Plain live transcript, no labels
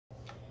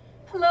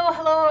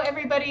Hello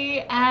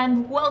everybody,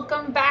 and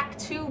welcome back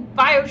to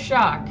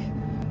BioShock.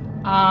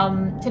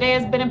 Today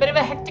has been a bit of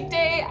a hectic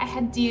day. I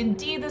had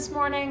D&D this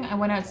morning. I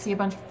went out to see a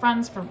bunch of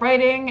friends for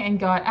writing and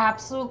got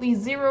absolutely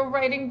zero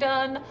writing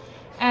done.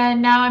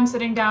 And now I'm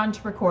sitting down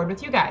to record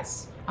with you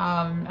guys.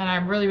 And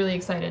I'm really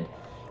excited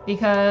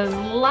because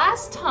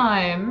last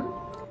time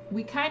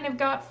we kind of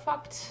got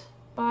fucked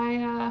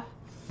by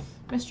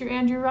Mr.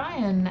 Andrew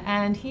Ryan,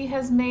 and he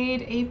has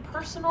made a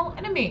personal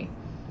enemy.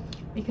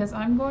 Because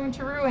I'm going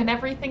to ruin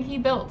everything he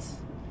built.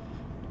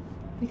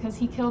 Because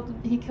he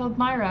killed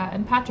Myra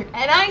and Patrick.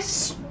 And I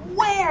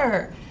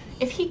swear,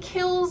 if he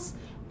kills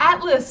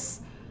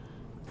Atlas,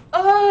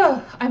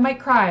 I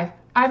might cry.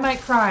 I might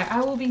cry.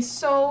 I will be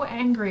so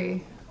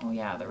angry. Oh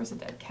yeah, there was a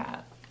dead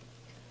cat.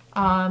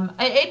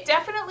 It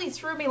definitely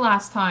threw me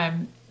last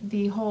time.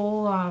 The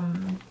whole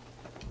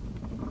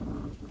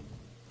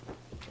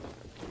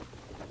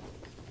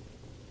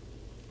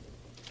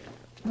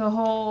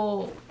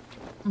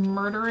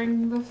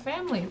murdering the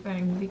family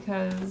thing,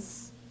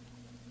 because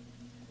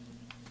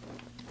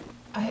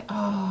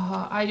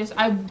I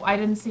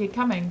didn't see it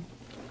coming.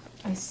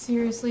 I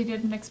seriously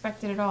didn't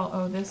expect it at all.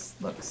 Oh, this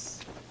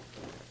looks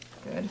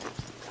good.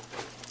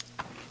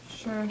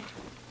 Sure.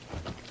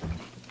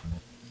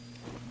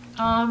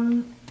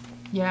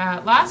 Yeah,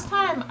 last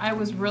time I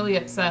was really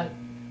upset,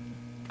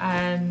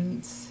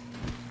 and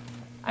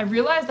I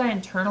realized I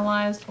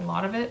internalized a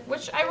lot of it,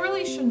 which I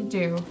really shouldn't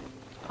do.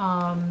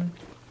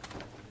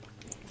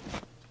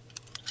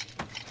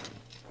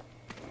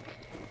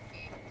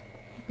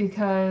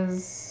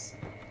 Because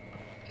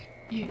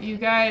you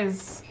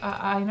guys,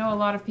 I know a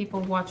lot of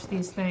people watch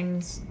these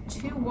things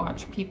to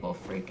watch people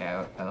freak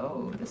out.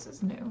 Oh, this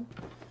is new.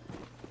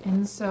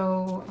 And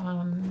so,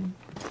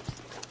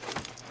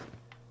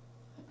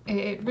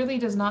 it really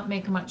does not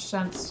make much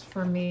sense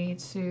for me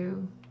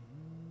to...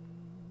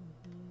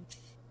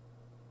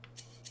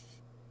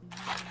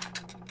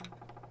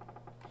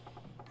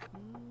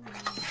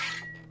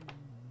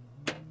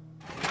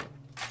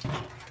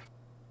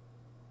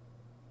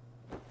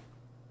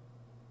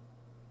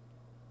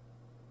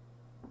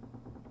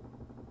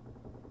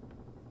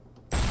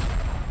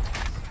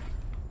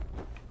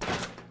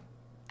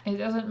 It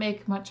doesn't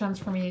make much sense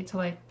for me to,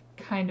 like,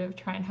 kind of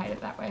try and hide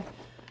it that way.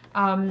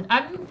 I'm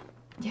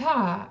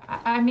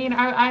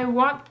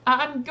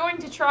going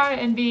to try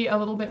and be a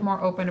little bit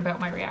more open about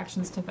my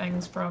reactions to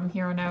things from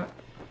here on out.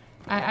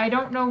 I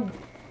don't know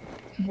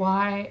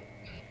why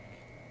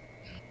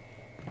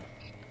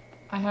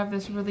I have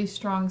this really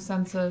strong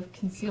sense of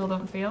conceal,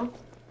 don't fail.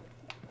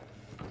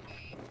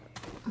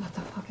 What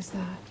the fuck is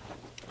that?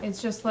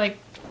 It's just like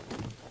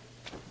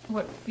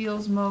what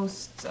feels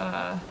most,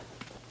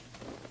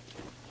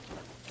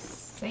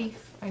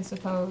 safe, I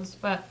suppose,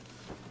 but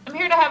I'm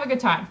here to have a good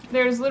time.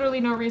 There's literally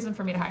no reason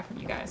for me to hide from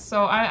you guys,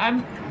 so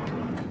I'm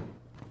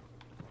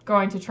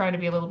going to try to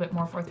be a little bit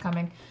more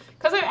forthcoming,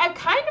 because I've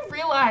kind of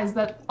realized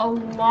that a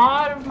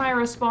lot of my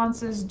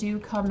responses do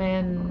come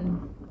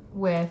in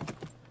with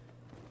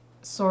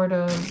sort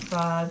of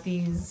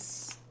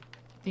these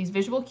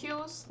visual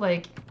cues,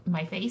 like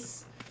my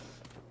face.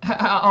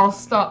 I'll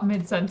stop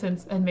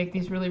mid-sentence and make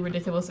these really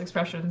ridiculous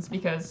expressions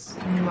because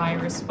my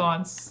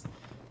response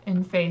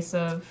in face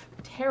of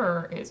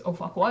terror is, oh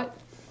fuck what?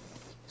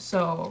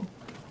 So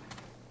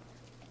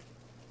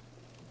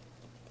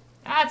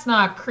that's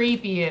not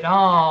creepy at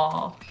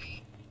all.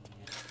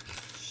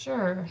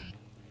 Sure.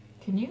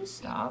 Can you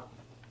stop?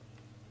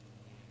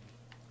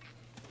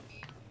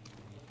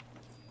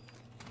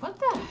 What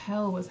the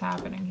hell was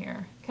happening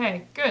here?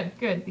 Okay,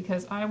 good,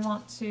 because I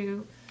want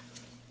to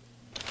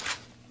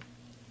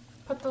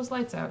put those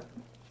lights out.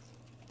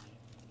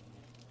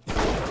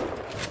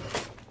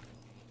 That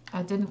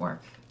didn't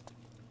work.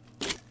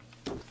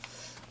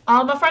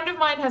 A friend of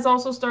mine has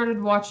also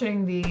started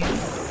watching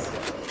these,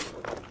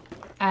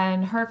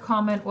 and her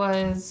comment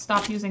was,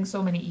 stop using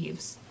so many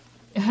Eves.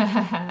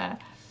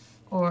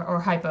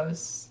 or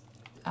hypos.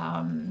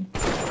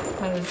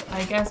 Because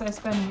I guess I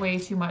spend way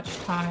too much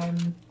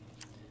time,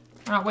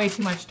 not way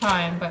too much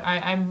time, but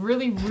I'm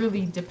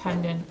really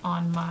dependent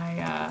on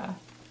my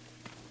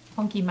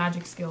funky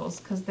magic skills,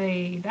 because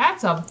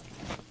that's a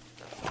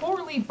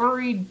poorly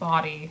buried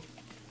body.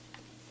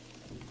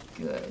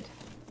 Good.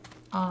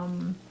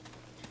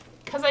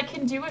 Because I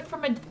can do it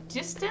from a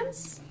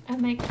distance,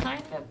 and they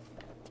kind of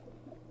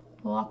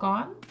lock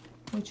on,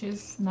 which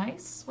is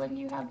nice when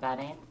you have that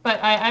aim.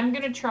 But I'm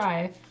gonna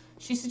try.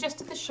 She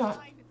suggested the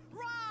shot.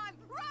 Run!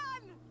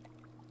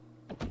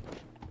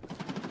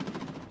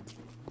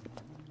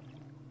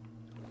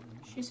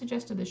 She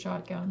suggested the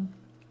shotgun.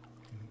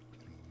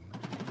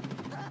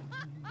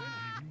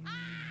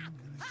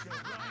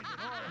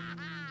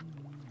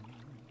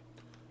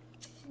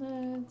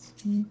 Let's...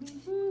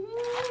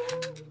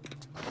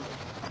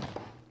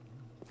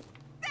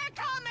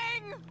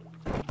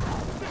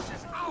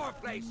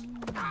 Place.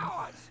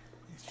 Ours!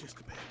 It's just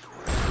a bad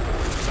quarter.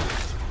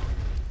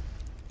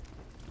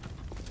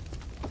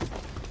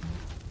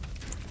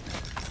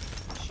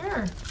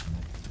 Sure.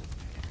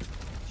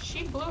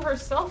 She blew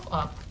herself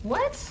up.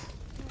 What?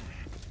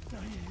 Now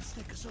It's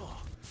thick as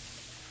all.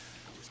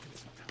 Just give it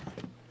some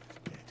time.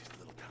 Yeah, just a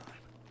little time.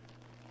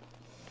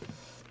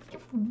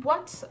 Give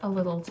what a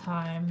little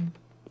time?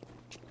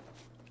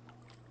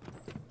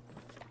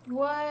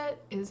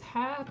 What is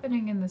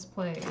happening in this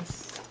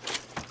place?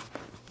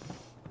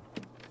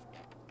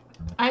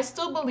 I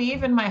still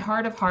believe in my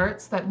heart of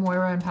hearts that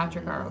Moira and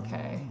Patrick are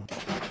okay.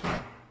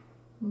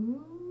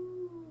 Ooh.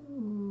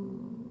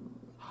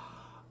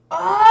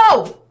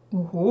 Oh!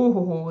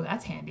 Ooh,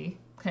 that's handy.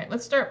 Okay,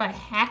 let's start by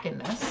hacking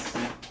this.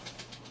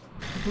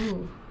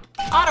 Ooh.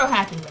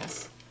 Auto-hacking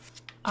this.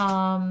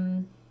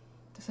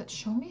 Does it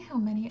show me how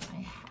many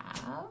I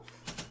have?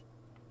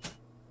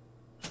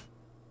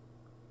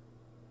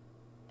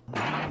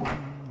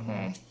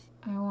 Okay,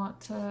 I want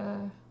to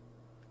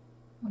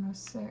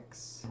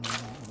 106.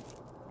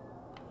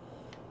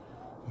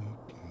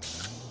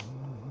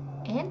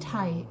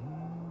 Anti.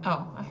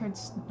 Oh, I heard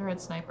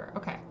red sniper.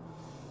 Okay.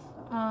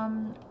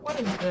 What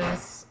is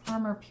this?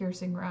 Armor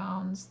piercing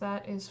rounds.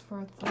 That is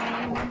for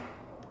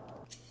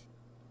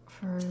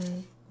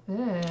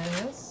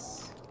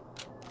this.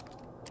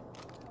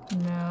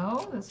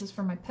 No, this is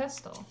for my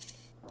pistol.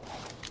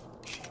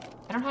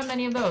 I don't have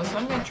many of those, so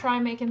I'm gonna try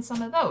making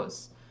some of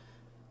those.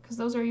 Because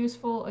those are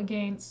useful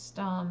against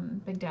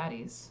big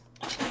daddies.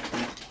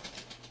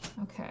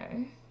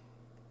 Okay.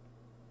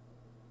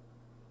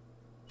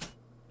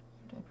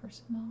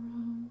 Anti-personnel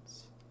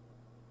rounds.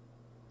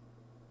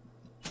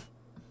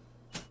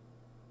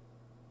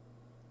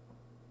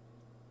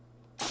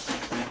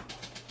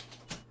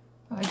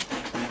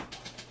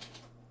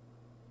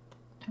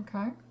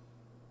 Okay.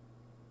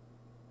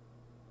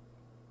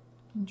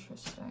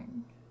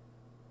 Interesting.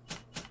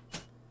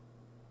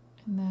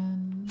 And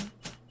then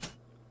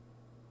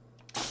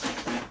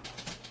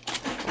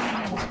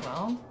might as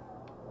well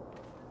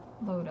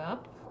load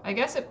up. I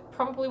guess it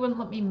probably wouldn't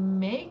let me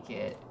make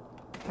it.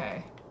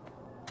 Okay.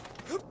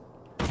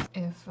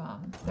 If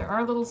there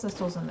are little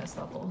sisters in this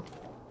level.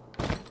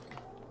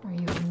 Are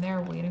you in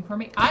there waiting for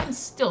me? I'm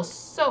still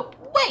so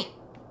wait!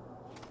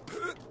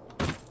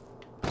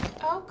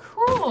 Oh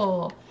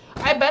cool.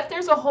 I bet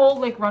there's a whole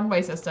like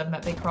runway system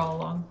that they crawl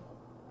along.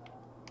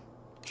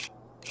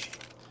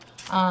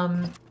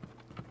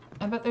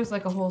 I bet there's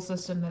like a whole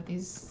system that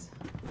these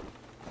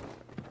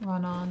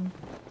run on.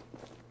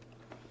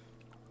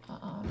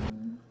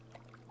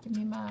 Give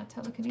me my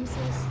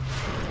telekinesis.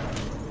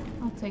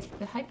 I'll take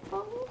the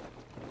hypo.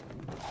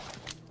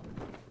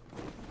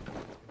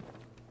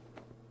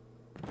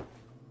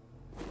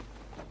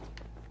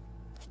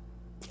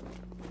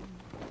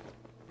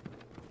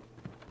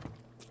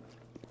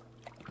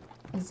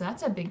 Is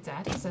that a big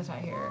daddy that I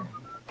hear?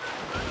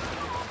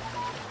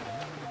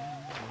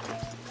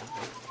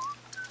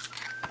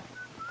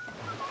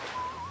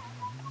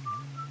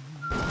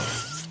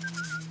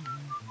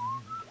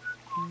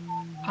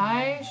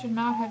 I should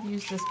not have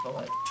used this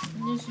bullet.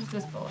 Just use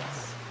this bullet.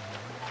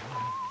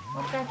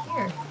 What's back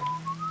here?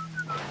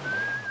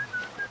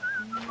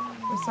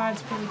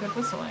 Besides really good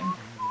whistling.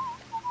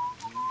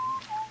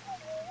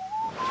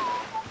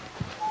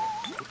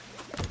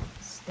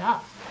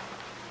 Stuff.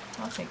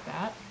 I'll take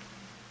that.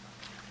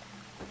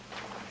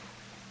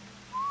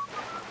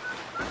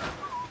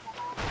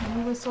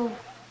 You whistle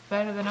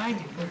better than I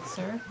do, good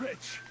sir.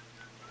 Rich.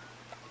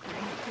 I'm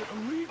not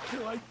gonna leave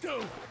till I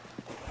do.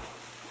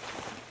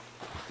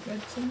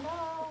 Good to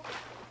know.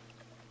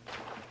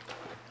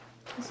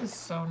 This is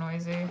so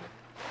noisy.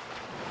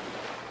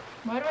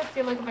 Why do I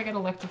feel like if I get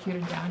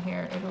electrocuted down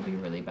here, it'll be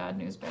really bad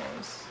news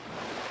bears?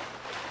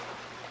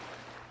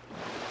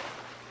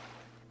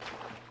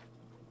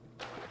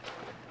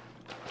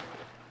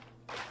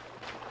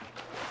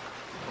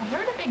 I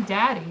heard a big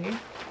daddy.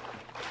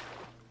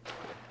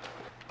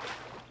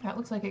 That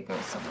looks like it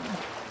goes somewhere.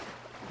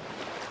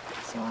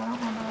 So I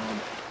don't wanna...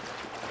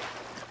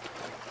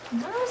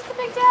 Where's the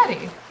big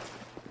daddy?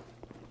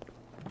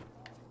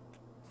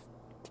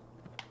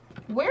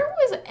 Where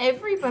was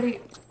everybody?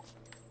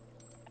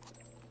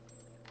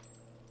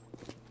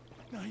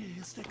 No,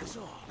 you stick us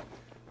all.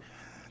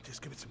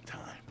 Just give it some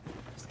time.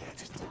 Yeah,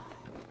 just time.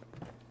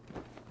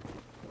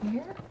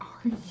 Where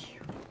are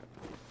you?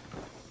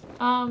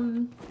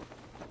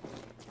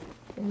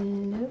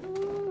 Hello?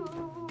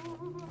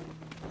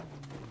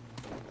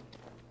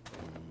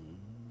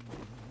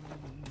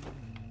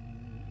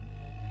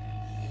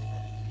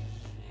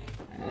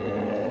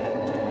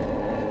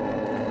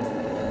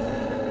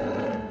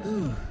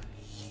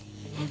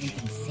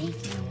 Everything's safe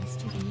now,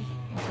 Mr. D.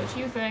 That's what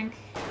you think.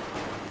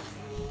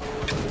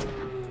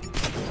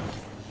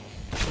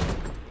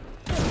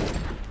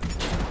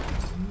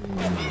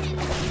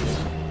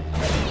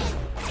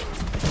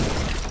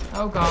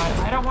 Oh god,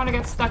 I don't want to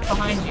get stuck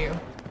behind you.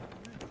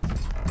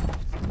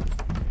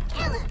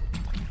 I'm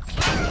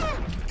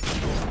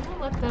gonna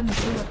let them do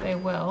what they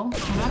will.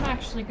 And I'm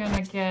actually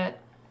gonna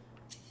get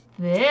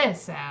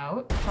this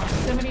out.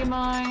 Proximity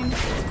mine.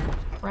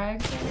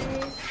 Frag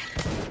grenade.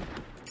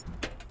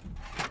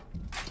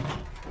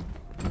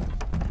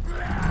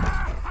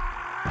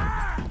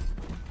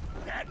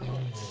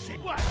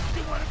 What?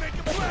 You wanna make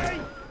a play?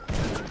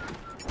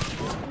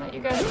 Let you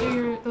guys do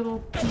your little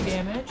pea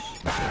damage.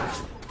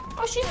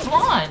 Oh, she's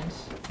blonde.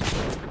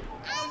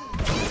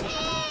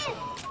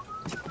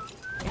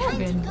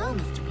 Corbin.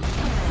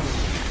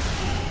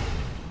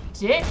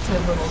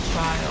 Addicted little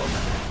child.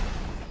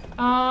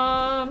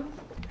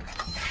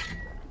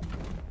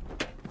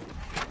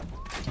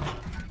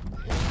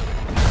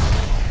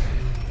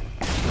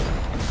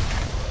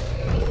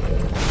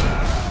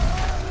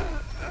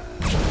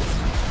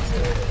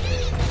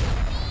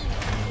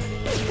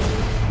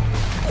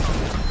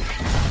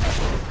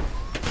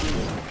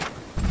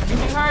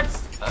 Everything hurts.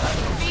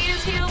 B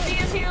is heal, B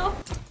is heal.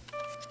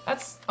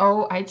 That's,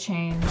 oh, I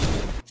changed.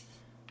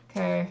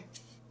 Okay.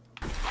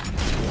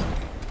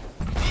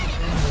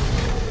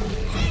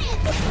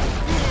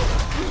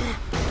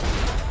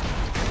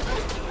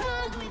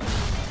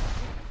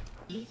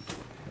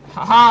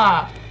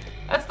 Haha!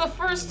 That's the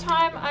first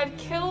time I've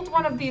killed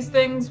one of these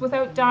things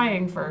without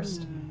dying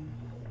first.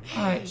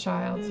 Alright,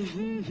 child.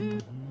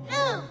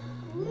 No!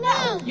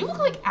 No! You look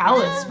like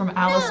Alice from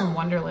Alice in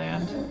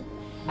Wonderland.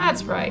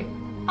 That's right.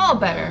 All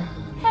better.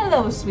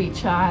 Hello, sweet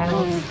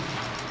child.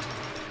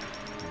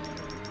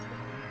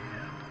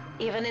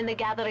 Even in the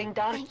gathering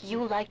dark,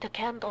 you light a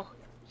candle.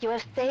 You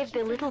have saved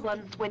the little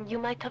ones when you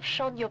might have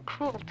shown your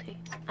cruelty.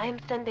 I am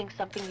sending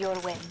something your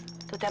way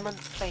to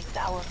demonstrate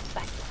our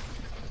respect.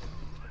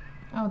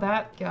 Oh,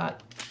 that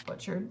got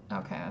butchered.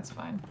 Okay, that's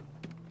fine.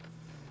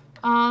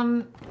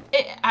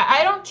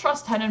 I don't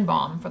trust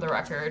Tenenbaum, for the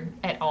record,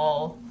 at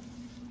all.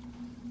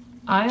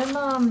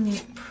 I'm,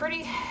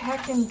 pretty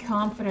heckin'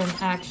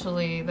 confident,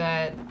 actually,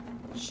 that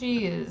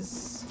she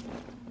is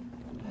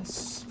a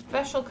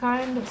special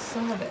kind of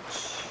son of a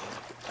bitch.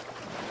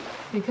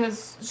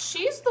 Because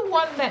she's the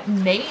one that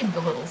made the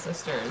Little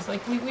Sisters.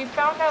 Like, we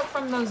found out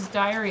from those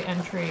diary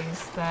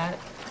entries that...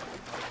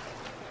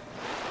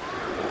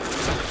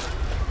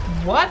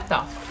 What the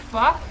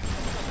fuck?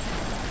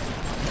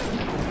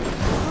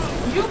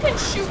 You can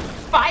shoot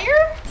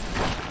fire?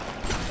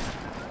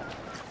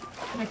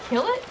 Can I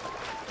kill it?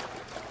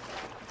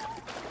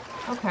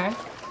 Okay.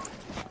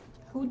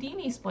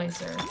 Houdini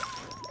Splicer.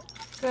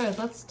 Good,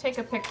 let's take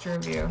a picture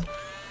of you.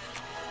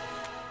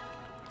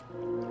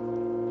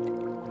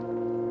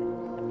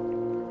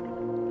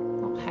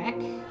 Oh, heck.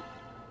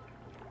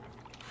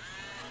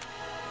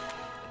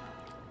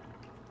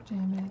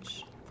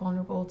 Damage.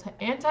 Vulnerable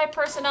to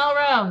anti-personnel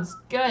rounds.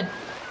 Good.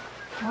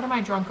 What am I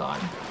drunk on?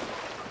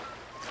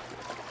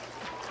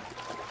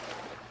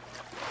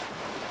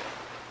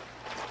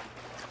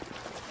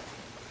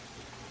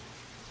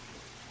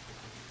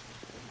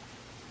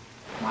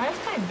 Why is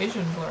my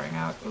vision blurring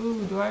out?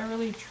 Ooh, do I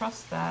really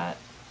trust that?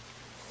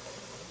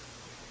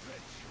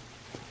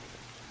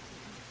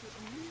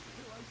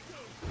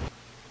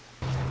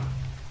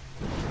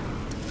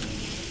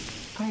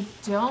 I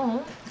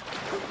don't.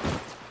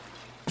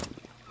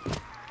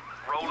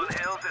 Rolling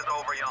Hills is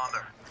over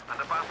yonder, and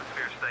the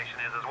bathysphere station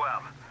is as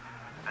well.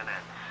 And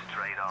then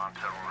straight on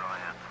to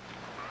Ryan.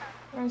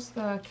 Where's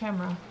the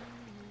camera?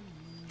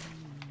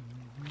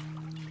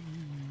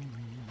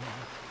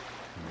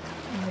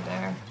 Over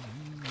there.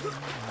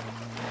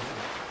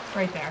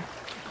 Right there.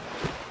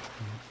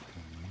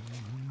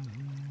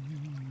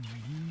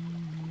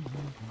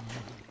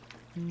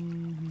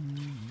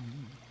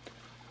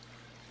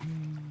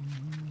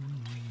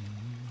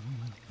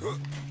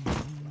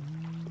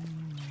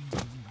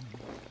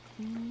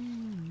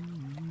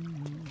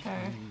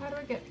 Okay, how do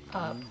I get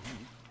up?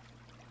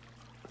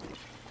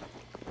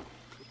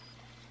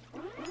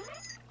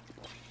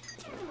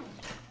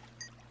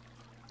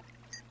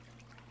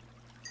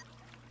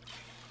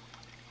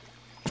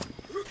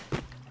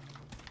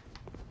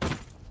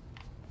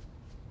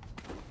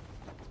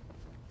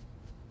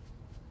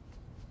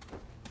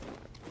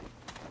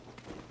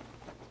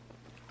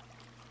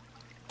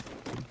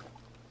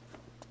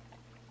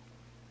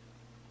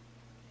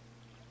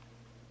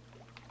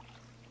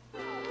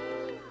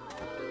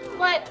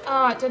 What?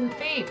 Oh, it didn't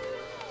beep.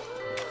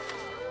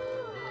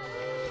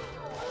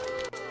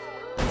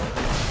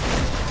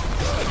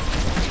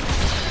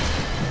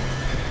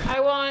 I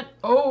want...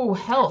 Oh,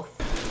 health.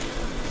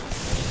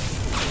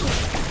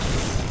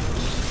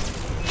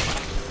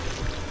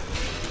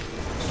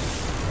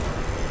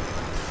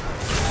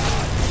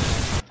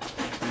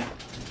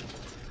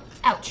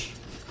 Ouch.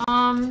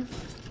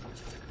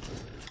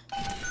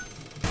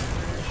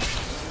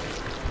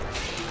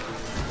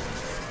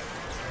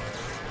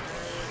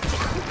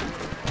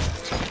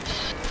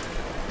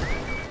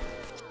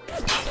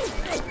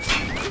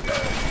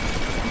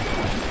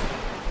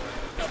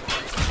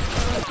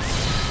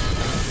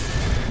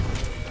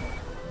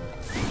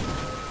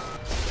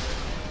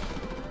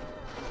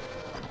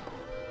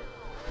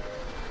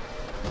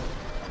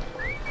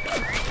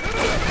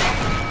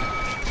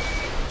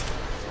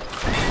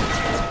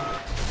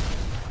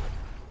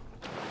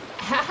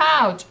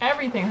 Ouch,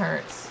 everything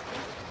hurts.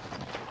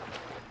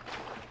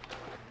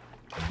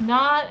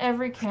 Not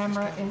every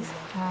camera is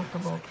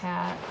hackable,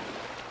 cat.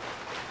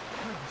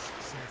 I'm a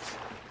success.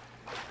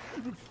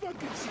 I'm a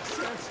fucking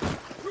success.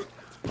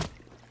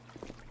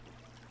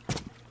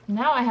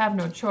 Now I have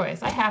no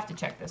choice. I have to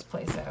check this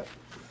place out.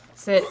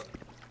 Sit.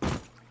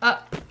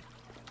 Up.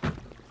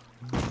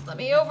 Let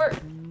me over.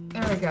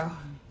 There we go.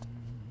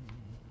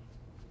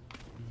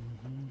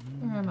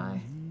 Where am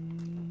I?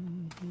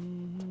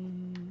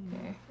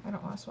 Okay, I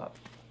don't want to swap.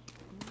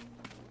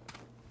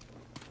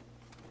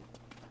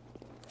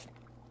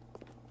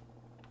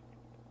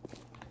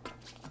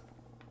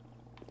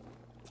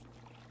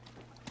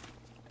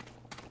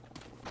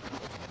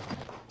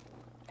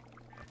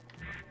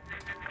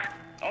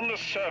 On the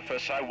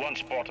surface, I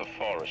once bought a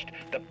forest.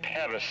 The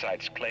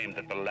parasites claimed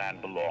that the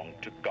land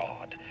belonged to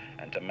God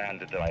and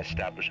demanded that I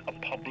establish a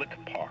public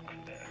park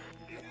there.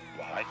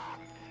 Why?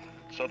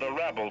 So the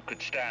rabble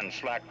could stand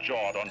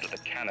slack-jawed under the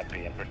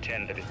canopy and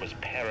pretend that it was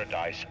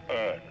paradise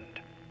earned.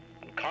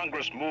 When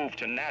Congress moved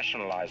to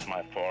nationalize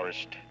my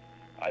forest,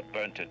 I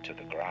burnt it to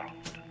the ground.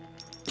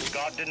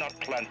 God did not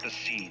plant the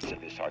seeds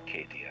of this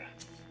Arcadia.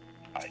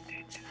 I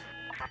did.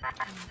 Time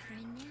for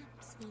a nap,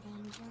 sweet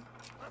angel.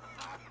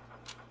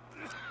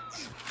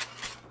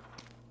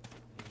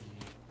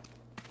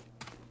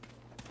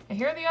 I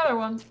hear the other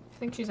one. I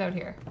think she's out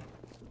here.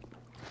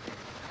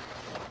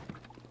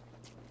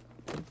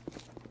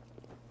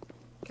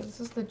 Okay,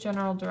 this is the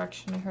general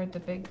direction I heard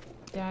the Big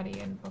Daddy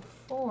in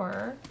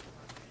before.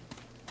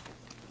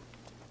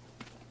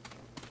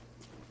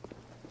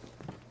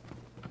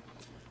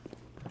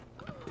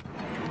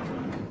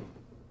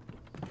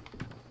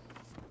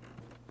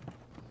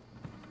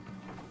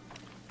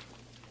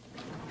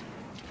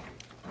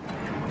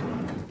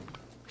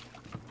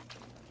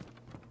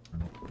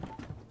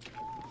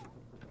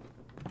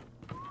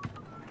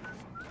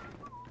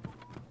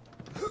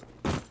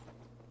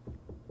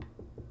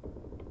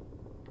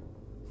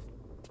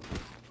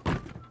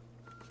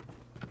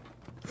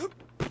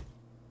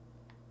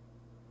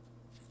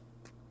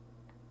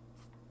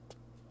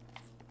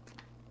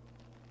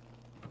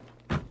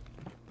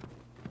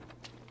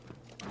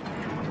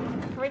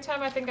 Every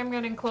time I think I'm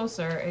getting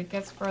closer, it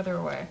gets further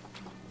away.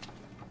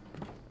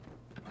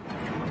 Okay,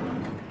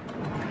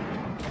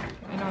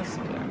 I know it's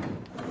there.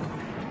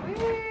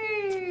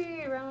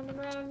 Whee! Round and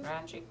round and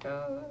round she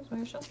goes.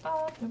 Where she'll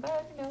stop,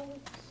 nobody knows.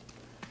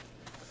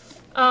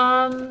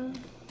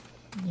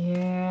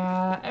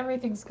 Yeah,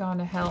 everything's gone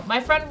to hell. My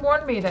friend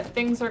warned me that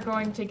things are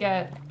going to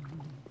get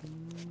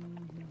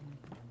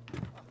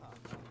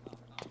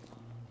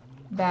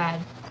bad.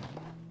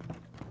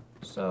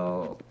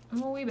 So,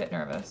 I'm a wee bit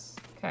nervous.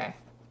 Okay.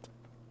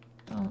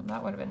 Oh,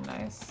 that would have been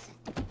nice.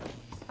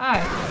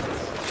 Hi.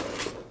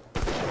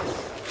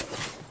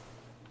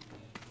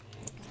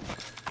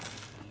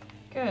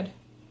 Good.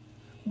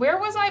 Where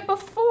was I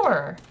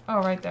before? Oh,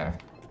 right there.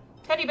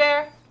 Teddy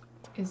bear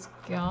is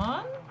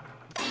gone.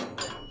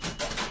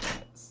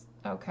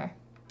 Okay.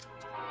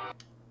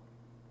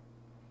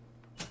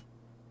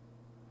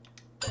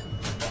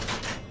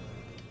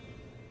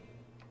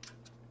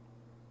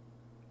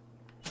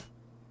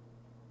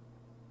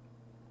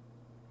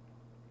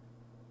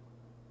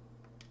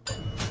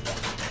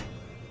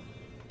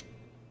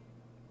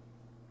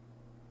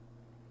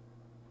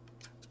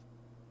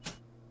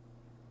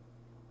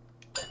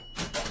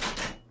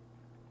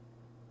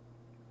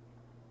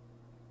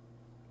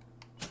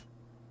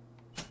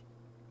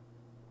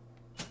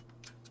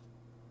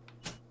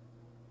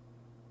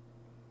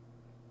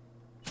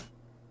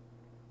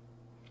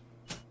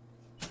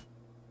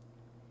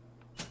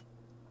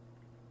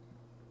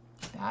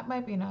 That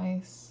might be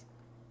nice.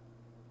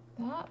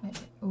 That might be.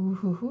 Ooh,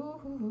 hoo, hoo,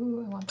 hoo,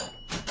 hoo. I want that.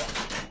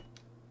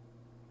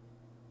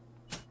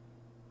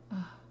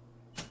 Ah.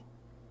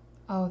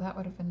 Oh, that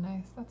would have been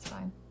nice. That's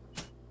fine.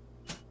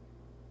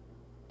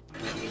 My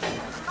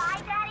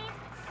daddy's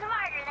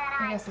smarter than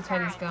I guess the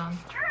Teddy's gone.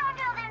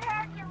 Stronger than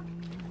Hercules.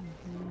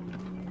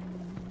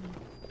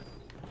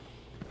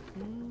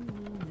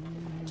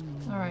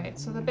 Alright,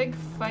 so the big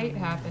fight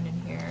happened in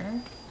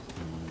here.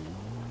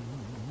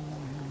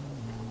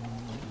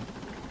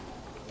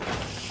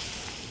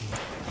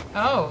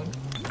 Oh,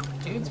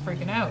 dude's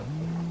freaking out.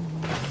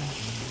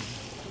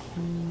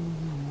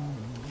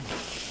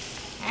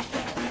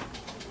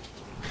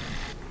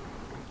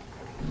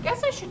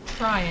 Guess I should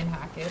try and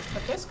hack it,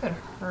 but this could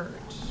hurt.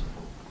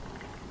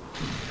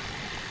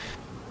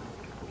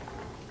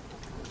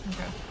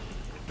 Okay.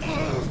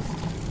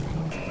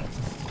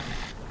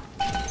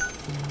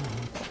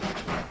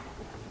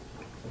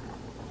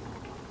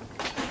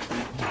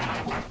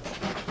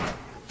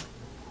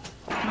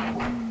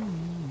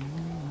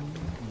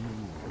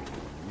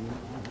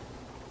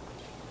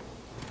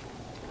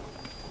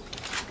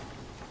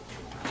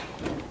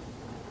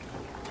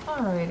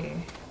 Alrighty.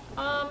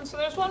 So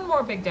there's one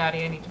more Big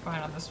Daddy I need to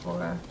find on this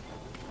floor.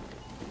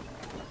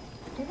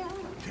 Came here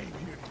to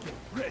get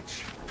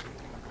rich.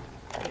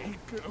 I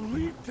ain't gonna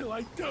leave till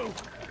I do.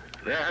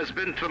 There has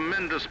been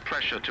tremendous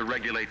pressure to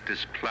regulate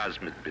this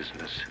plasmid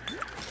business.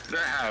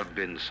 There have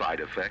been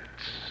side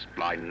effects,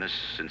 blindness,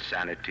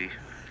 insanity,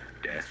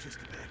 death. Just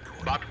a bad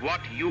But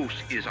what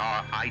use is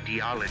our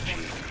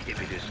ideology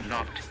if it is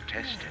not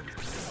tested?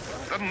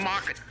 The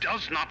market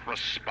does not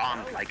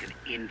respond like an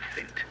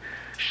infant,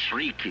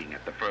 shrieking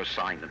at the first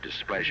sign of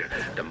displeasure.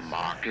 The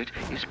market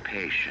is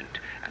patient,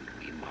 and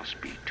we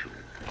must be too.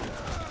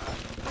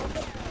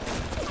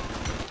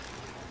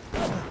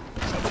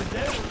 Somebody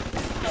dead?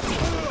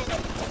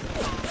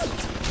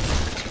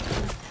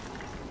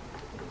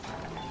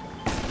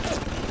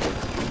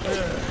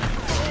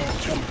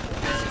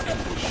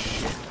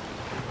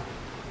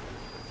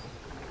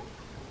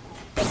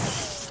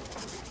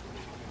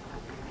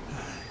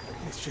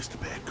 It's just a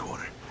bad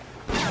quarter.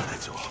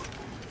 That's all.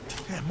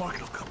 Yeah,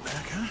 market will come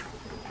back, huh?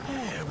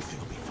 Yeah, everything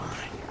will be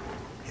fine.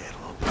 Yeah,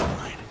 it'll all be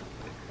fine.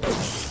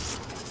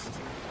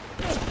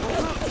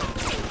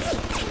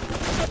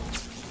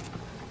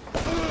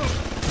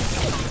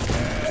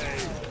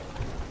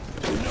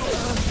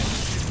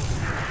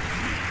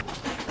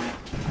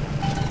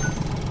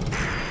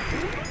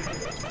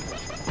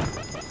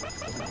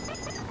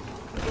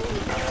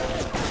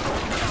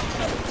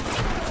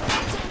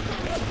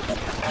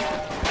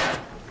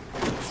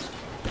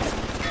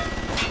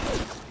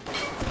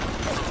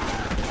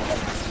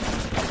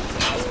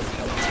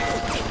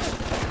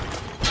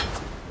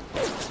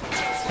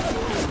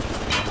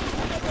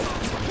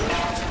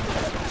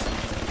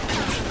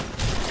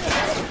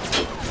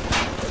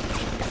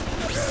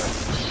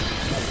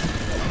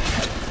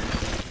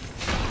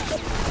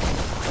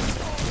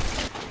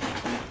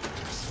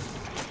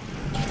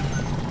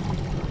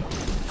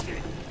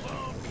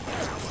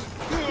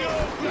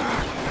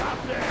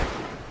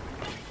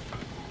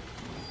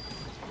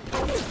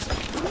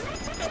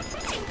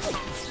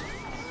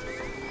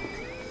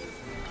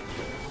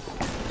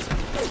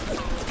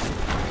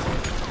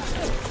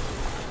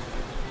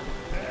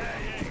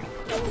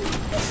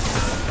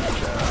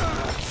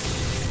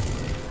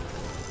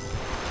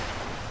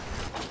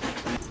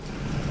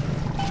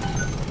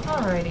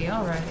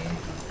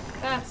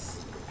 Alrighty.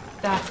 That's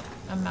that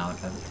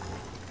amount of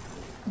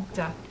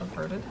death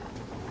averted.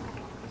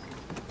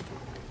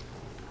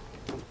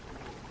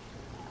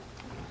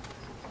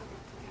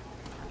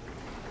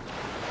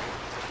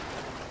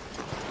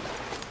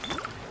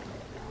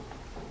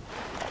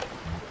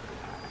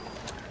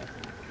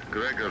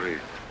 Gregory,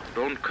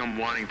 don't come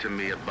whining to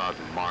me about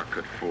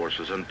market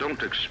forces, and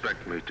don't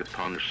expect me to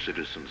punish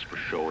citizens for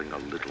showing a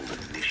little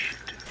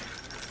initiative.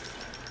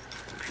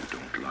 If you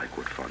don't like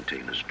what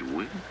Fontaine is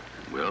doing,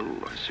 well,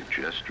 I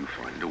suggest you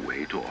find a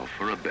way to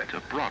offer a better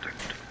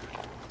product.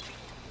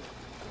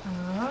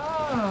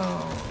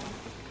 Oh.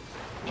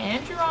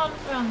 Andrew and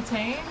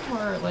Fontaine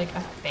were like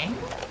a thing?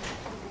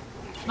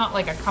 Not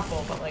like a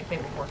couple, but like they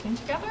were working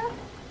together?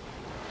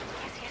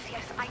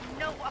 Yes, I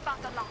know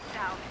about the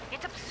lockdown.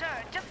 It's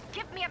absurd. Just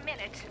give me a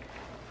minute.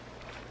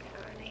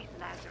 Early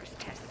Lazarus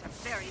tests are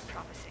very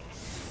promising.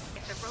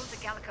 If the Rosa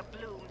Gallica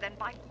bloom, then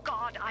by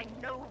God, I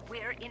know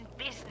we're in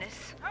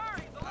business.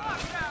 Hurry, the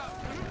lockdown!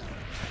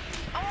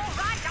 All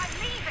right, I'm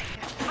leaving.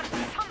 But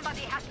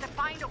somebody has to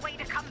find a way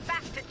to come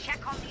back to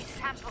check on these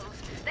samples.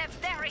 They're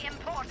very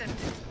important.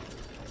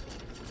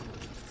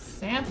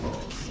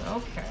 Samples,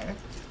 okay.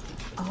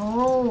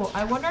 Oh,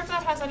 I wonder if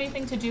that has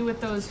anything to do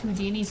with those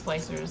Houdini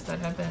splicers that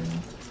have been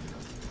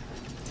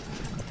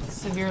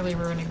severely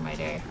ruining my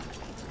day.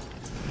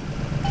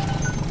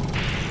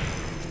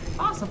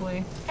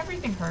 Possibly.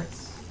 Everything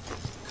hurts.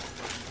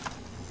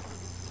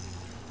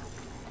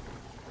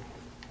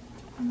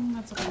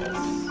 That's a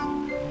place.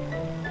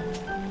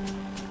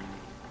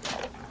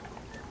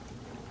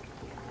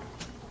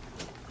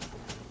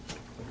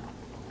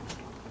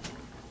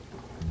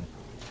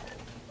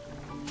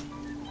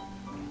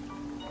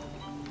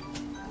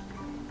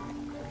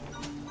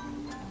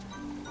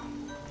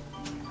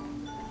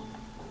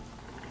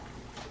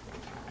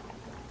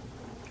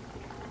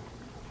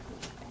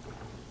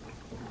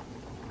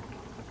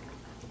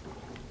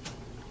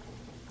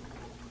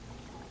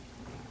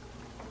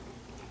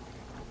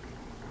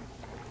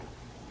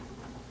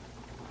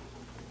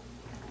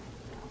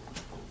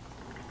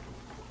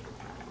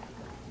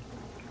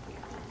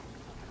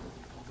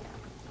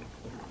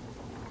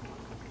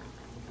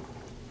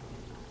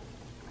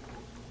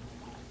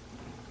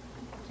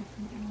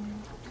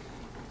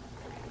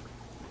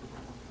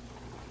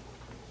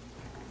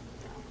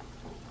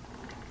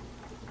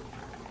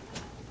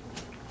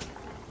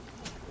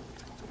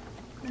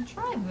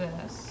 Try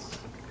this.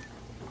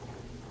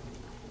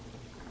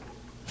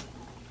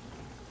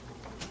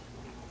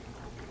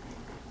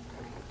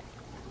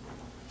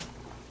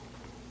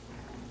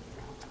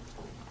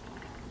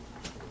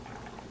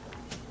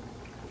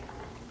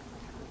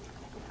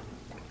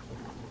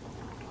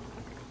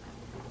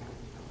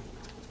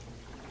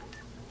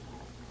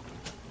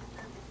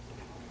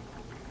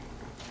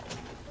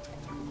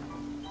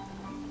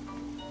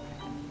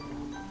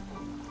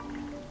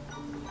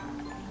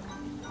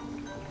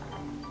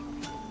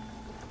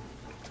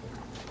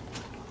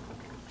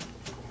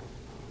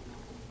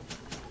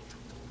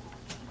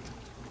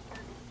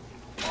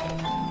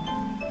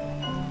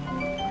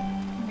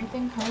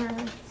 Everything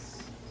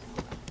hurts.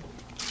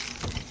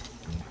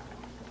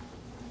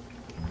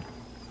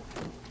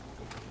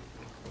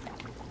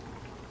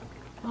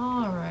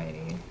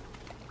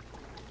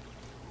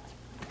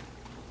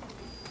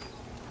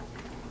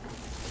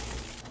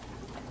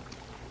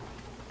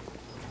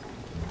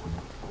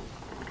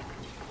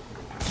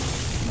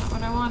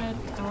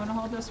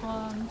 this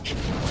one.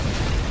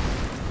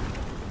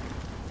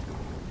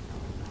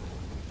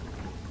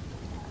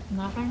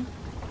 Nothing?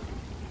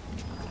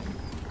 Nothing.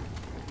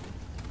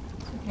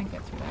 So we can't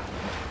get through that way.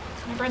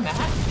 Can I burn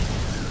that?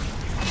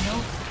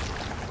 Nope.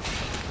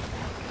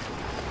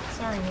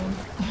 Sorry, Lynn.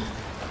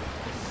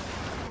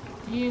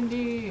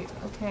 D&D.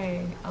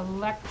 Okay.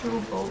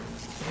 Electrobolt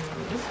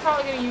 2. This is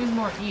probably going to use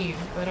more Eve,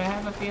 but I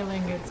have a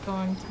feeling it's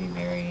going to be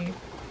very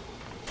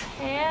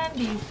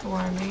handy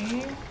for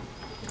me.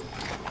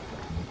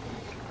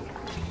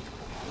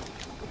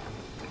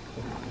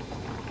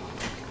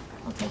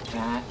 I'll take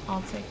that,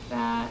 I'll take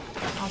that,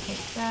 I'll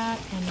take that,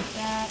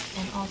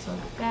 and also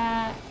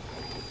that,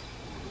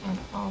 and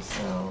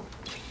also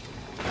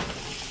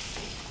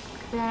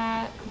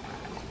that.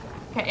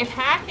 Okay, if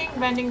hacking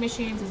vending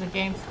machines is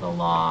against the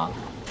law,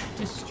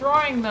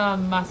 destroying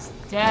them must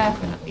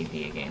definitely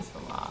be against the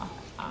law.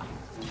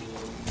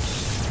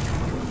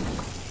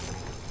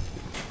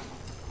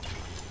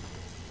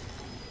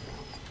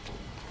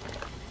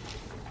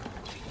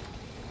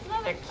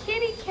 Another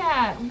kitty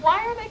cat!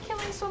 Why are they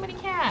killing so many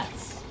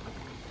cats?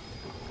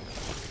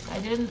 I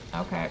didn't?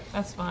 Okay,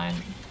 that's fine.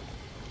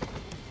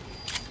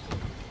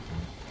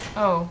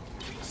 Oh,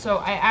 so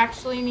I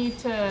actually need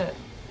to...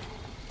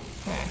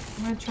 Okay,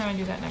 I'm gonna try and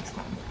do that next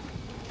time.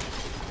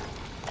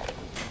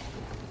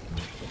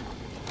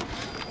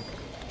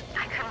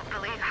 I couldn't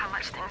believe how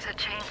much things had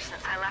changed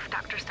since I left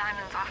Dr.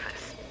 Steinman's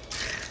office.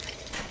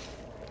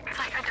 It's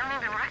like I don't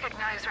even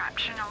recognize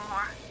Rapture no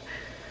more.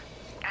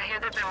 I hear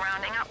they've been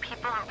rounding up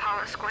people in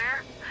Paula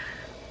Square.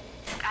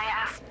 I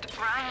asked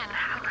Ryan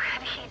how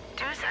could he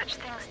do such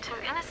things to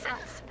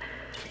innocents.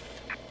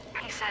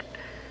 He said,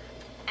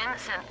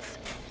 innocents.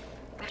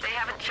 If they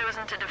haven't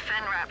chosen to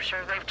defend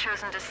Rapture, they've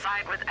chosen to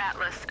side with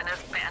Atlas and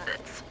his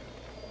bandits.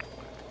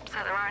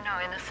 So there are no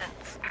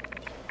innocents.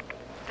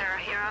 There are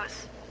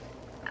heroes,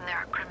 and there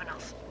are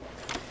criminals.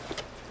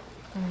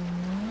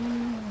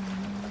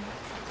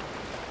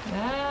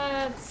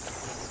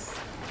 That's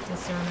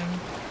discerning.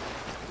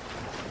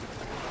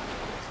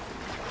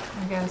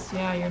 I guess,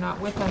 yeah, you're not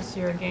with us,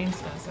 you're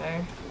against us,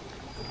 eh?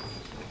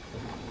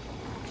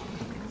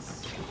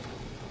 Jeez.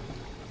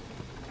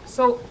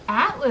 So,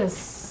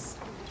 Atlas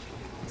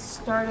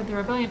started the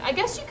rebellion. I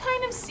guess you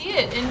kind of see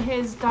it in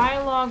his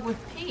dialogue with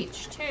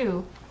Peach,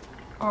 too.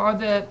 Or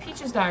the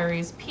Peach's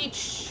diaries.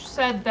 Peach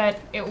said that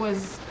it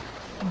was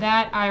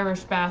that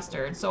Irish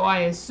bastard, so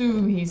I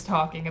assume he's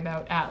talking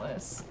about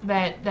Atlas.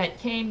 That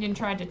came and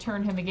tried to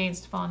turn him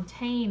against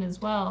Fontaine as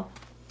well.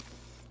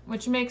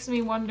 Which makes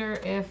me wonder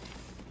if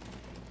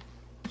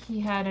he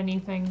had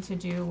anything to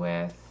do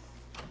with...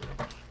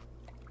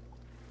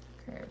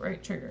 Okay,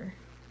 right trigger.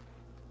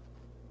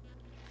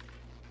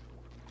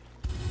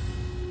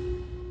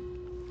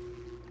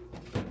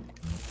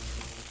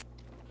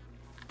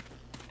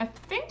 I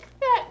think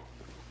that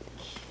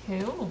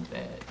killed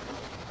it.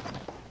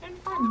 I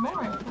didn't find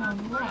more, I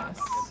found less.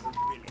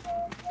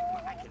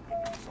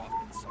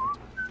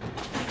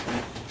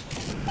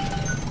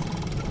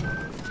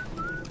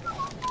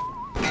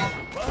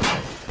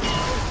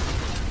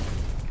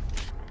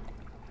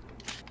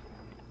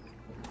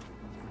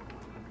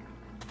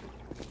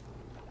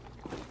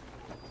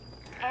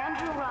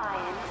 Andrew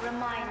Ryan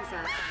reminds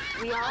us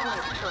we all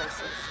make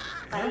choices,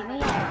 but in the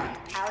end,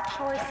 our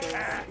choices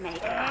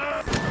make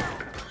us.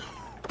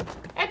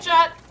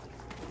 Headshot!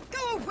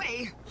 Go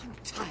away! I'm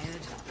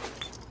tired.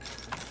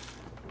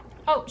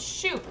 Oh,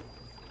 shoot.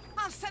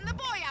 I'll send the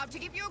boy out to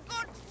give you a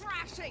good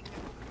thrashing.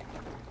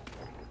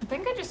 I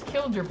think I just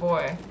killed your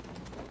boy.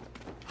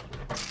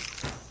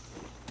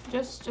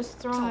 Just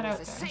throw that out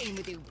It's there. the same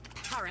with you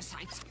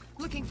parasites,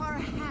 looking for a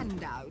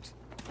handout.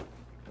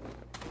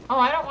 Oh,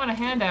 I don't want a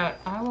handout.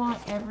 I want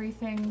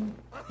everything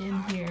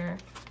in here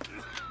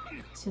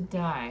to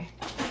die.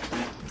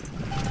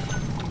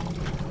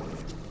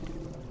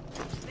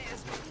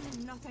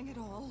 There's nothing at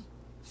all.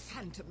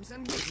 Phantoms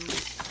and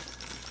misery.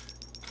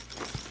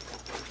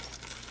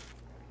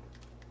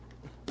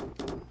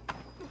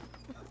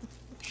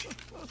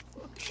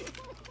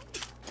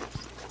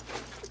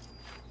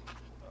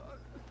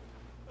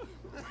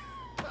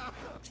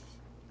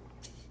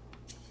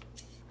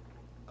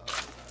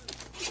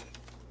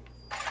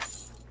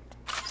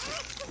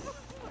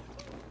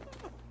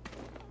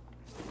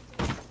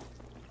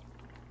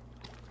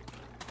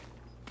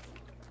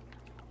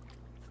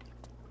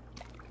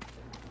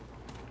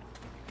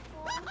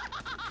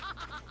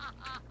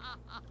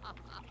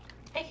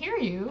 I hear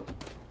you.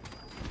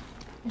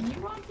 And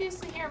you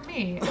obviously hear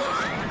me. I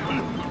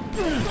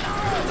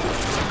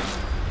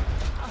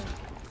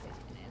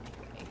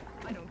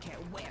don't care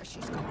where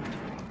she's gone.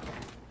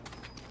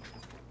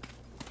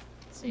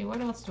 Let's see,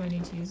 what else do I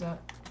need to use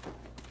up?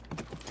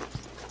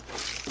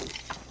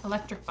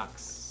 Electric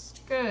box.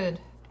 Good.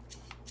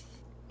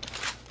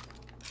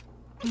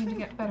 I need to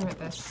get better at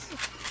this.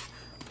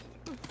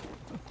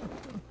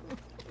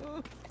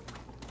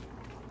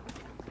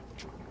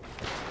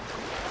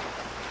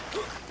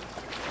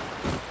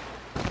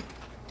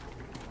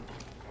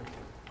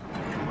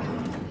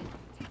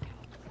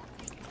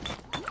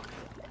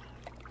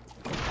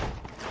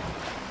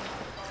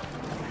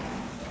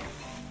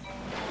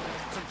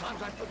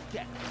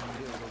 Get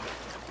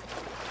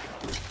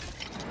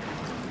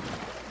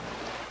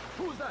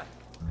Who's that?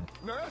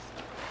 Nurse?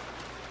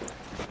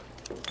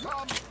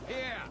 Come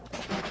here!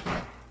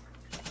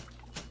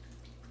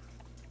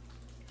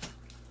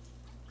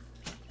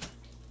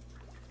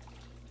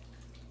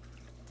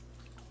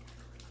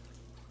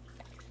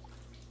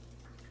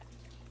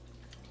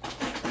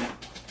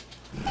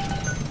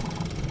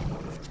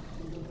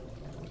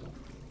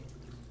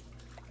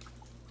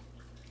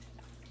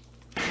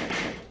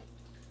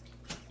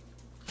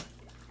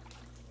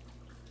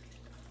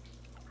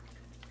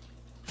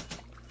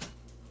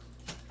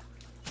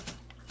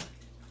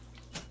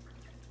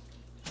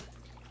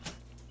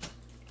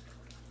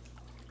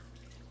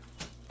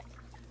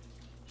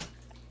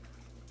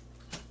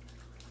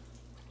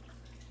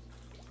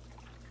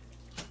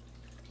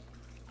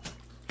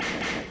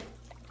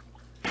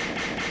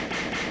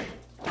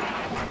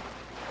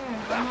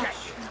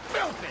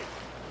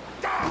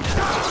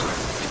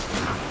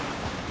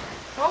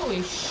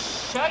 Holy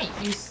shite,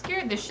 you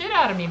scared the shit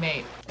out of me,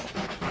 mate.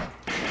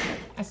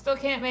 I still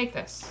can't make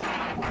this.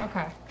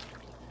 Okay.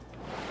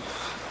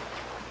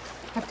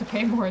 Have to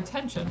pay more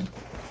attention.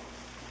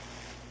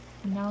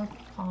 Now,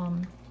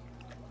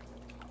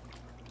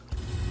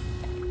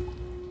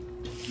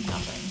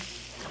 nothing.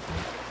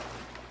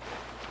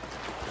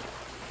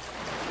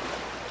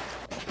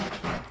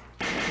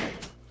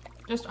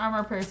 Just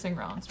armor-piercing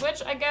rounds,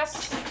 which I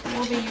guess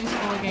will be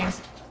useful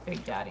against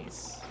big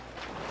daddies.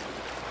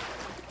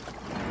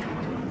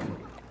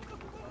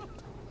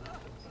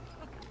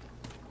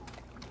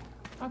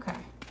 Okay.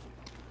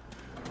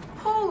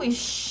 Holy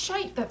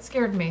shite, that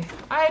scared me.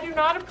 I do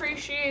not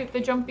appreciate the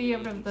jumpy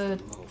out of the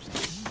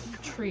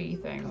tree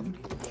thing.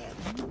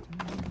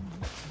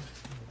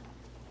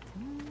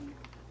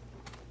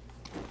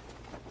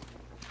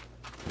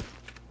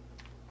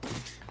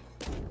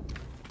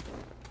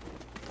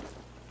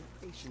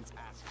 Patients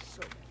ask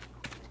so many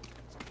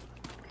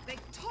questions. They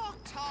talk.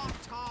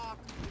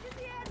 But in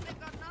the end, they've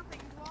got nothing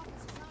to offer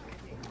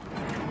society.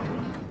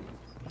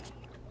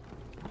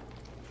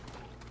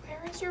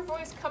 Where is your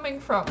voice coming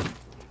from?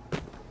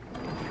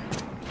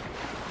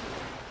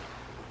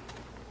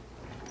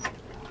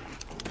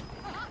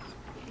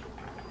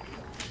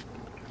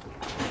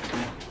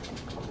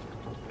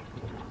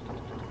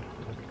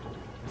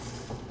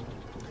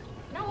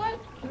 You know what?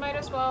 Might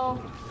as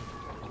well.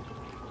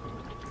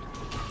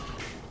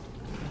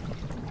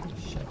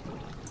 Shit.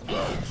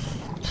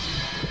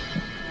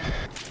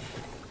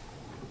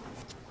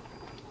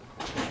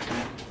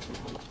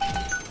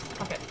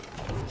 Okay.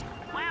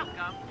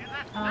 Welcome to the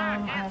I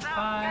have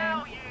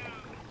 5.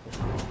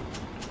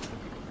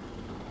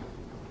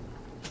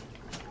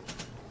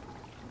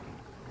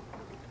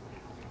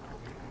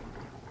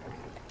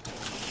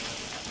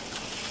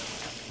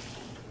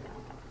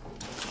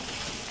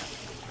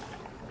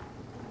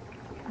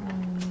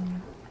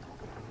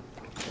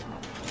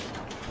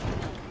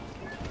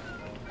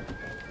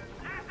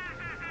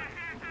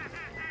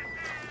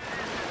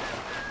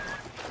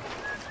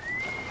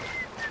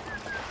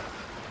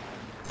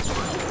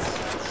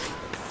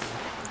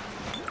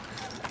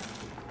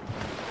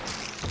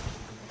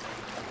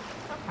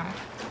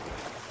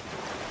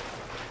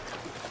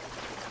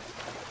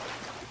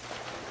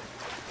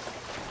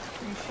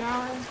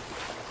 Shower.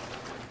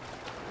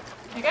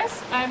 I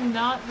guess I'm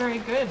not very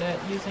good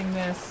at using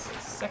this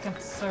second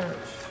search.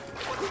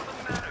 What's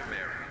the matter,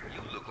 Mary?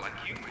 You look like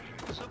you could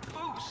use a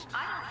boost.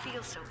 I don't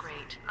feel so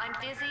great. I'm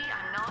dizzy,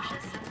 I'm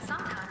nauseous, and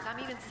sometimes I'm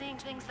even seeing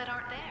things that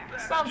aren't there.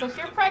 Sounds like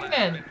you're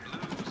pregnant.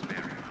 Blues,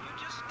 Mary. You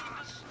just need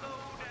to slow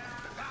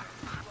down.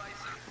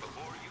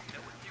 Before you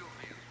know it, you'll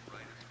be as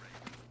bright as rain.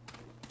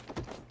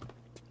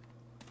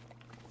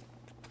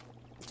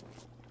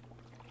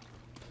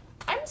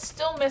 I'm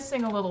still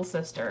missing a little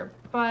sister,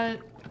 but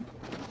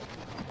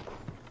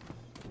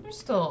there's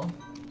still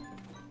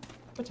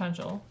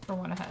potential for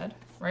one ahead,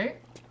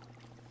 right?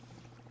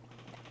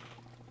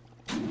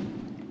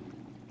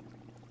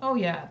 Oh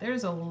yeah,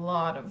 there's a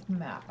lot of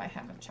map I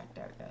haven't checked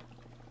out yet.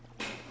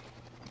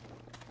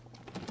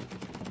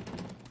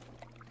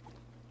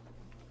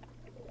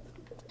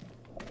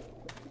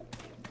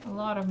 A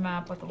lot of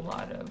map with a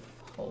lot of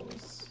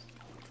holes.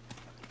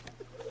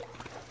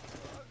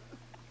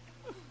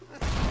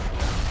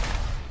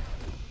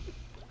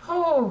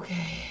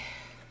 Okay.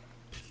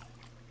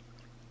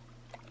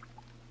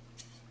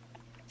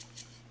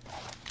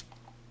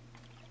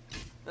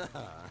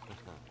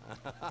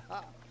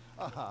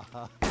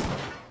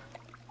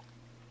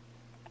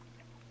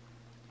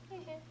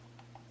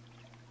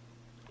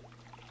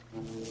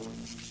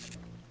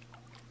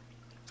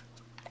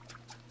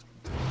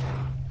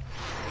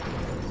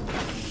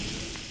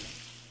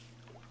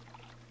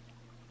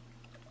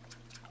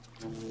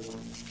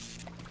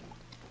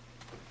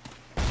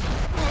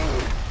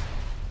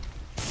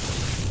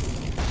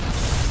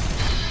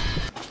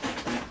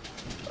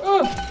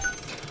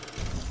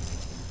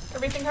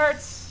 Everything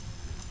hurts.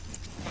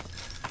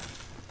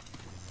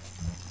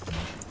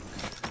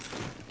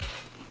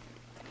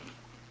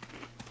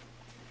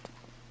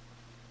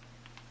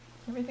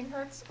 Everything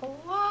hurts a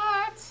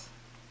lot.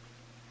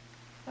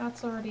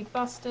 That's already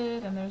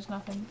busted, and there's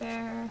nothing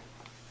there.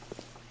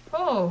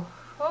 Oh,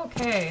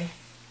 okay.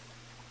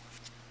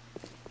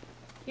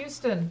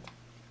 Houston,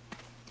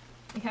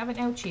 we have an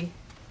ouchie.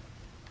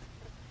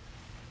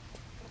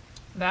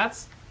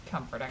 That's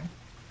comforting.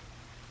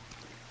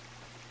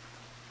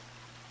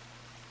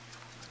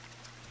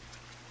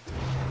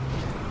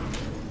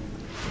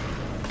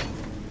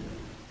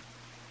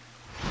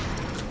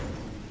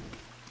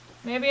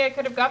 Maybe I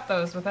could have got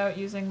those without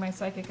using my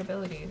psychic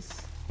abilities.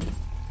 Do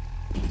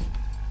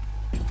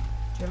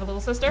you have a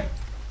little sister?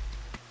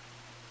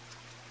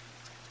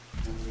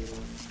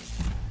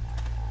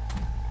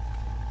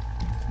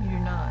 You do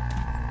not.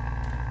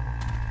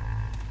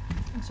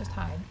 Let's just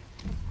hide.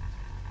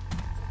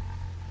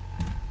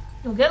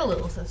 You'll get a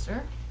little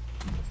sister.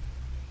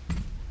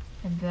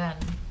 And then...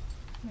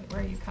 Wait,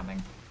 where are you coming?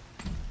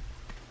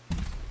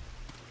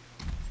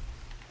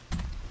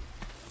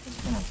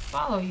 Just gonna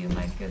follow you,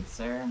 my good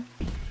sir.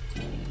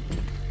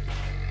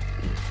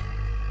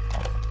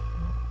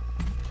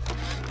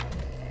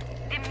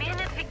 The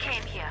minute we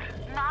came here,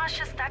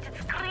 Masha started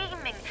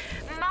screaming,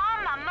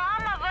 "Mama,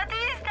 Mama, what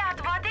is that?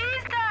 What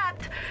is that?"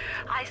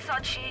 I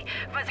thought she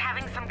was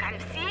having some kind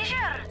of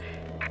seizure.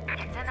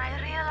 And then I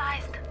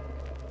realized,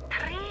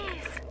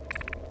 trees.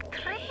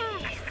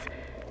 Trees.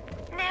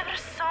 Never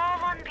saw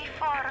one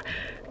before.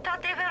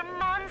 Thought they were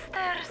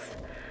monsters.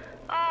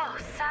 Oh,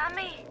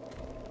 Sammy.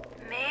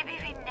 Maybe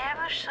we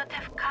never should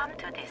have come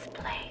to this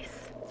place.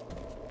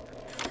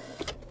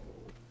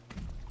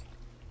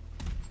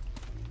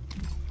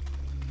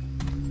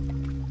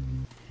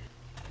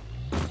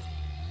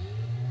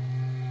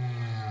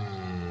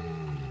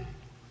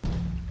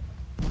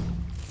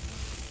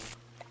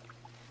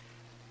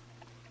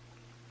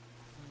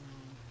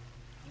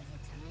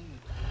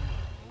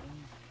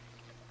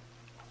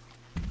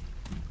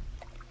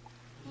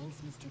 Thanks,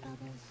 Mr.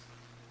 Bubbles.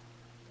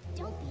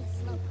 Don't be a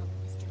slowpoke,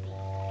 Mr. B.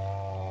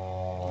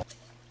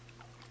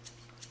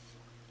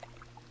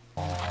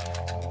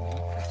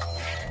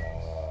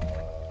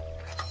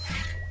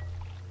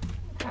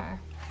 Okay.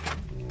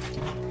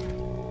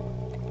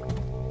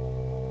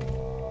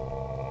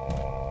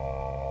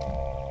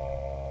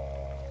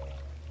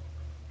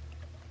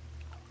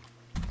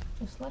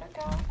 Just let her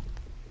go.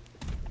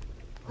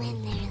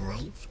 When their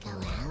lights go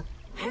out,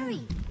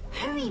 hurry!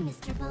 Hurry,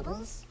 Mr.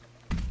 Bubbles!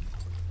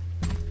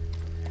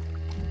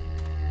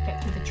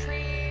 Get through the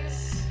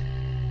trees.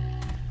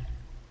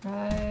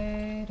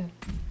 Right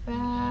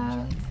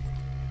about.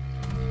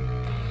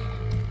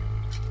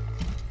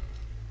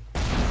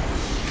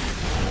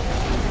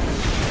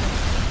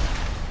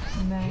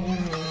 And then.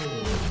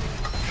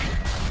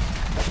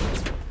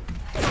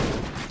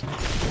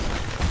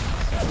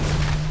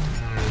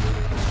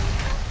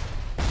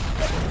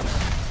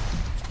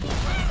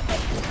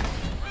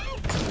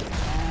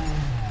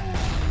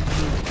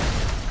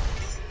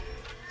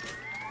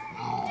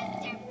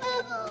 Mr.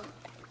 Bubbles!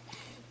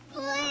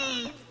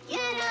 Please,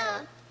 get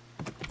up!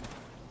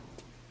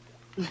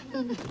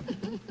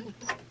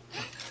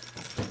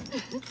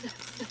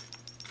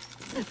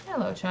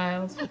 Hello,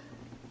 child.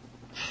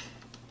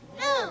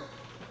 No!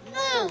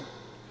 No!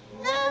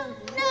 No!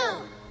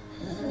 No!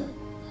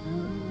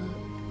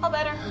 All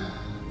better.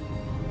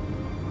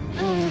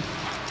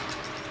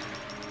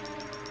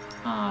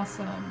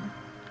 Awesome.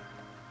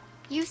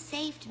 You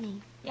saved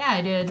me. Yeah,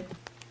 I did.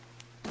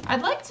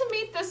 I'd like to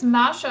meet this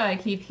Masha I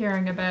keep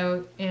hearing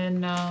about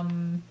in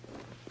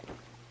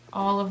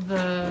all of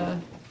the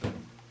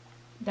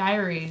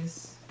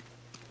diaries.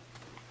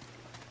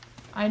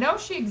 I know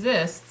she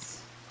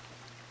exists.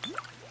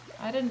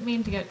 I didn't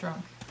mean to get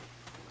drunk.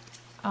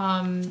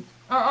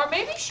 Or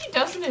maybe she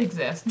doesn't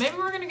exist. Maybe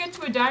we're gonna get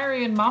to a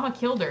diary and Mama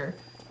killed her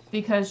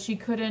because she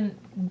couldn't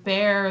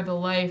bear the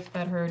life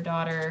that her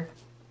daughter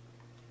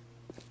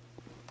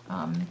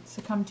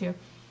succumbed to.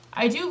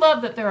 I do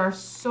love that there are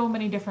so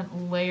many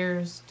different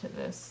layers to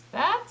this.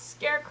 That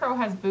scarecrow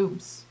has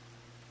boobs.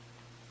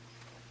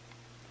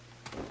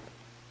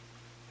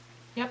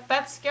 Yep,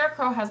 that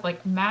scarecrow has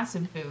like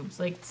massive boobs.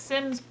 Like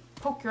Sims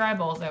poke your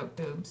eyeballs out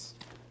boobs.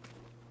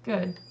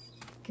 Good.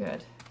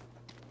 Good.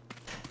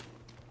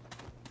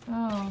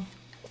 Oh.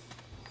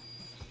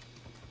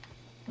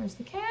 Where's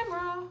the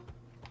camera?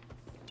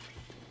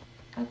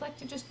 I'd like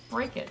to just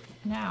break it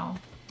now.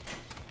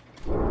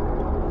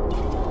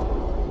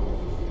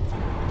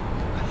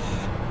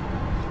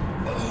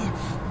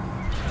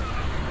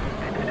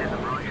 It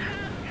isn't right.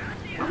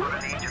 I'm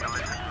gonna need you to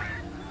listen.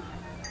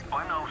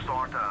 I'm no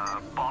sort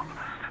of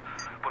botanist,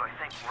 but I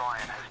think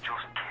Ryan has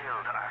just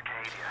killed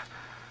Arcadia.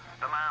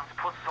 The man's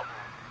put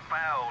something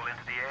foul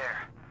into the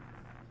air.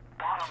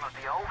 Bottom of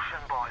the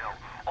ocean, Bio.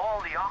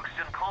 All the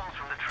oxygen comes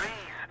from the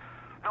trees.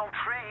 No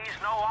trees,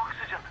 no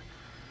oxygen.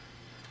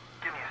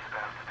 Give me a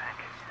spell to think.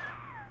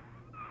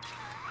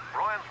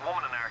 Ryan's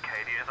woman in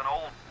Arcadia is an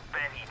old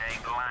Betty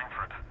named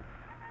Langford.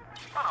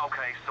 An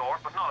okay sort,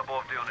 but not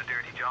above doing a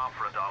dirty job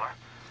for $1.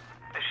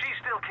 If she's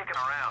still kicking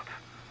around,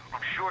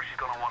 I'm sure she's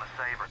gonna want to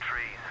save her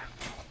trees.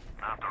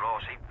 After all,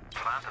 she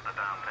planted the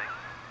damn thing.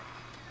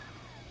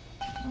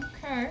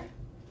 Okay.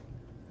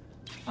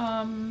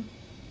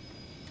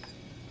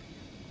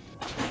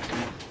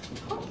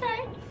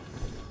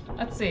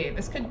 see.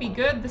 This could be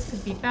good, this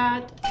could be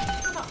bad.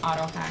 I'm gonna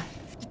auto hack.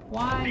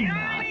 Why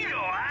not?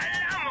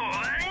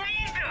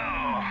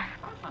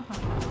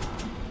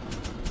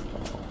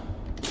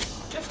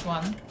 Just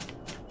one.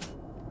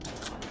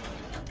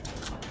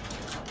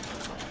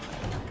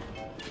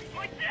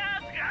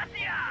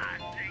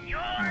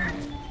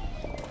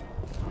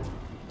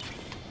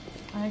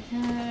 I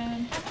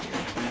can...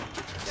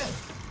 Good.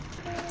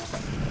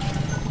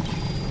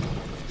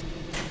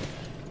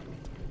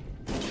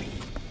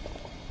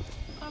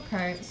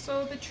 Okay,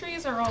 so the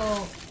trees are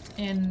all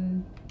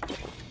in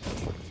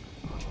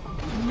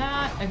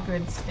not a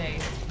good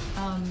state.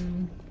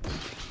 And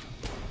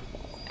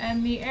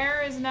the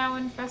air is now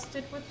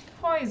infested with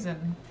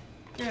poison.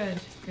 Good,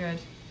 good.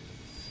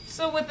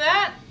 So with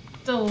that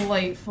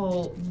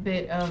delightful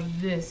bit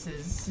of this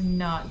is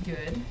not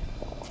good.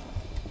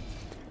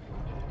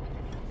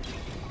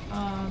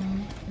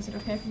 Is it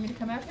okay for me to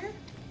come out here?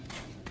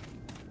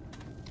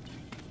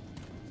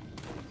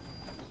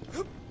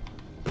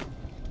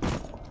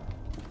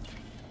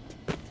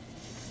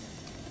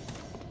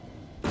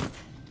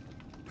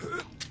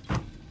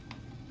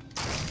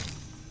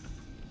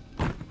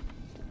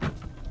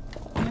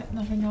 Yep,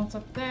 nothing else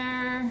up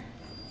there.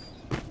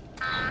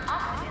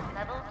 Oxygen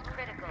levels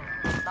critical.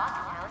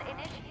 Lockdown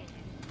initiated.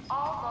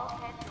 All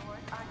bulkhead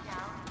doors are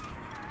down.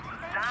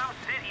 Down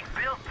City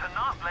built to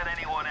not let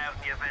anyone out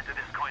in the event of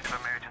this kind of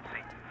emergency.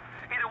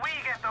 Either we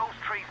get those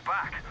trees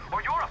back,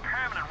 or you're a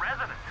permanent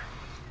resident.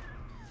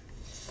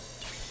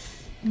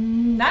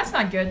 That's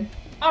not good.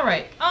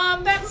 Alright,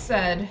 that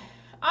said,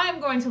 I'm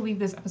going to leave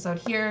this episode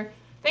here.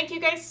 Thank you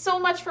guys so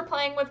much for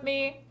playing with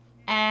me,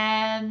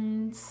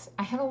 and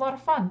I had a lot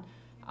of fun.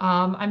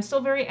 I'm still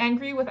very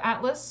angry with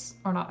Atlas,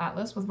 or not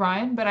Atlas, with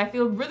Ryan, but I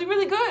feel really,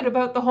 really good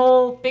about the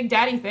whole Big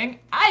Daddy thing.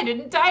 I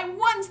didn't die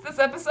once this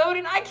episode,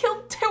 and I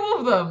killed 2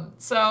 of them,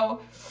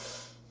 so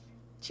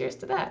cheers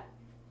to that.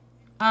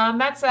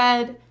 That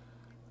said,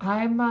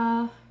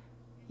 I'm,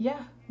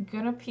 yeah,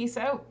 gonna peace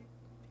out,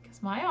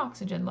 because my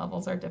oxygen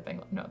levels are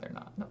dipping. No, they're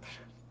not. No,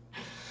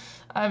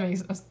 that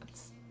makes no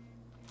sense.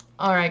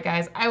 Alright,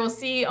 guys, I will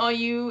see all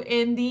you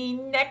in the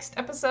next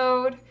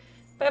episode.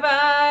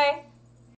 Bye-bye!